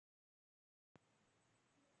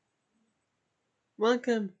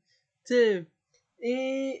Welcome to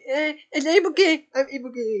it's Ibuki. I'm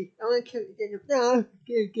Ibuki. I want to kill you, Daniel. No,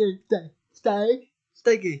 good. Stay.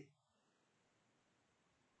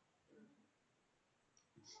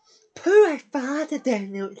 Pooh, I farted,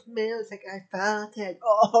 Daniel. It smells like I farted.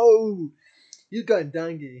 Oh, you got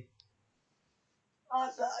donkey.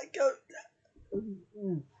 Oh, I go.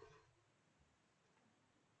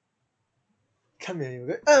 Come here, you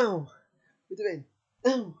go. Oh, what are you doing?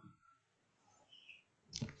 Oh.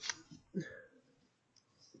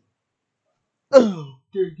 Oh,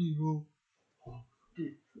 there you go.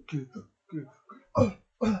 Good.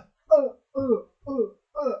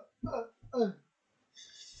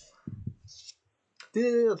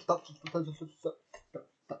 Stop.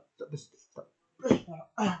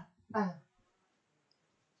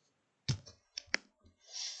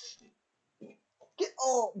 Get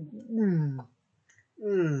off.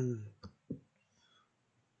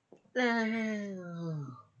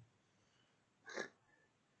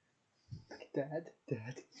 Dad.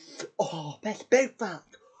 Oh, that's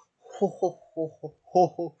breakfast.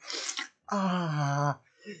 Ho. Ah,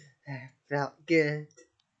 that felt good.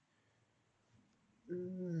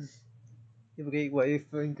 Okay, why you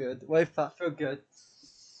feeling good? Why felt feel good?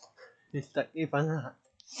 It's stuck even not.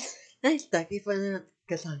 I stuck even not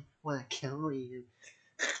because I wanna kill you.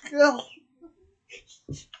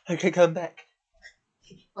 Okay, come back.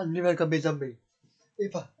 I'm never gonna be zombie.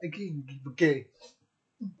 If I can be okay.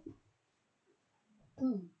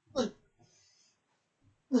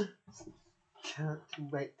 You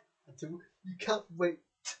can't wait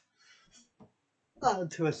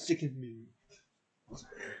until a second me.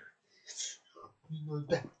 You know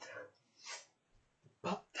that.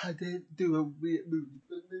 But I didn't do a weird move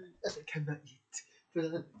as I cannot eat. But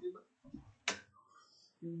I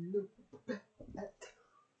know that.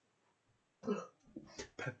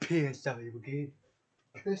 Prepare yourself again.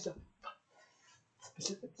 Prepare yourself. This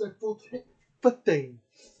is episode 15.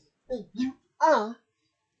 And you are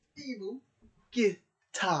evil. Give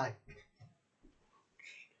time.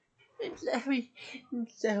 I'm sorry. I'm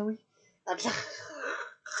sorry. I'm a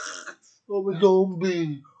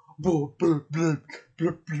zombie. Blah, blah, blah, blah,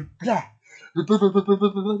 blah, blah.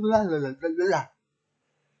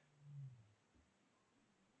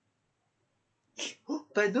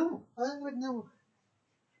 But I don't know.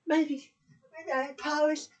 Maybe I have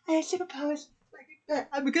powers. I have superpowers.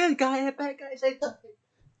 I'm a good guy. A bad guy. Say nothing.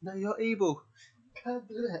 No, you're evil. Can't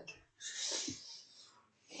do that.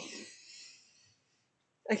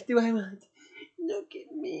 I can do what I want. Look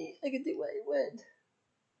at me. I can do what I want.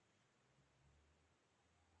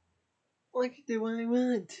 I can do what I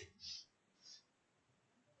want.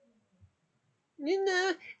 You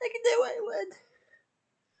know, I can do what I want.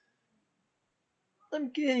 I'm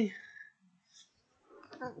gay.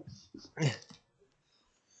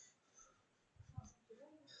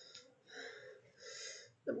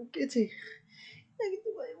 I'm Ghetti. I can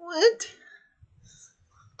do what I want.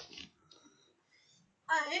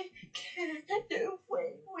 I can do what I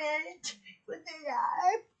want. With the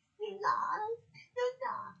life.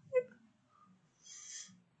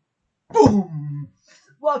 Boom!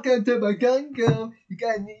 Welcome to my gun girl. You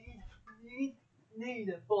gotta need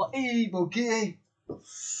it for evil kid.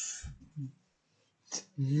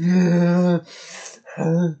 Yeah.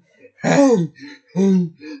 Hey.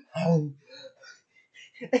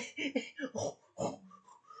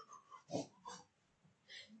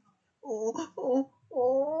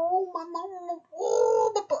 My mom.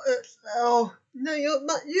 Oh, my buttocks. Oh, no,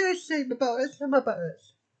 you say my buttocks. My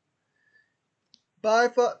buttocks. Bye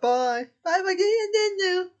again, then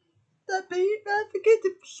now. Don't forget to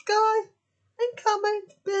subscribe and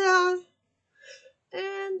comment below.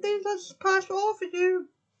 And there's a surprise all for you.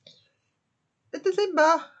 In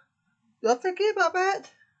December. Don't forget about that.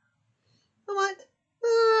 Alright,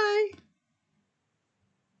 bye.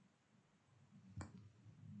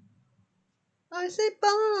 I said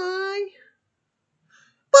bye.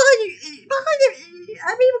 Bye.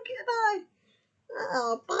 I mean, bye.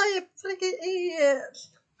 Oh, bye, freaking idiots.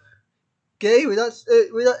 Okay, we don't say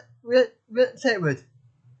it.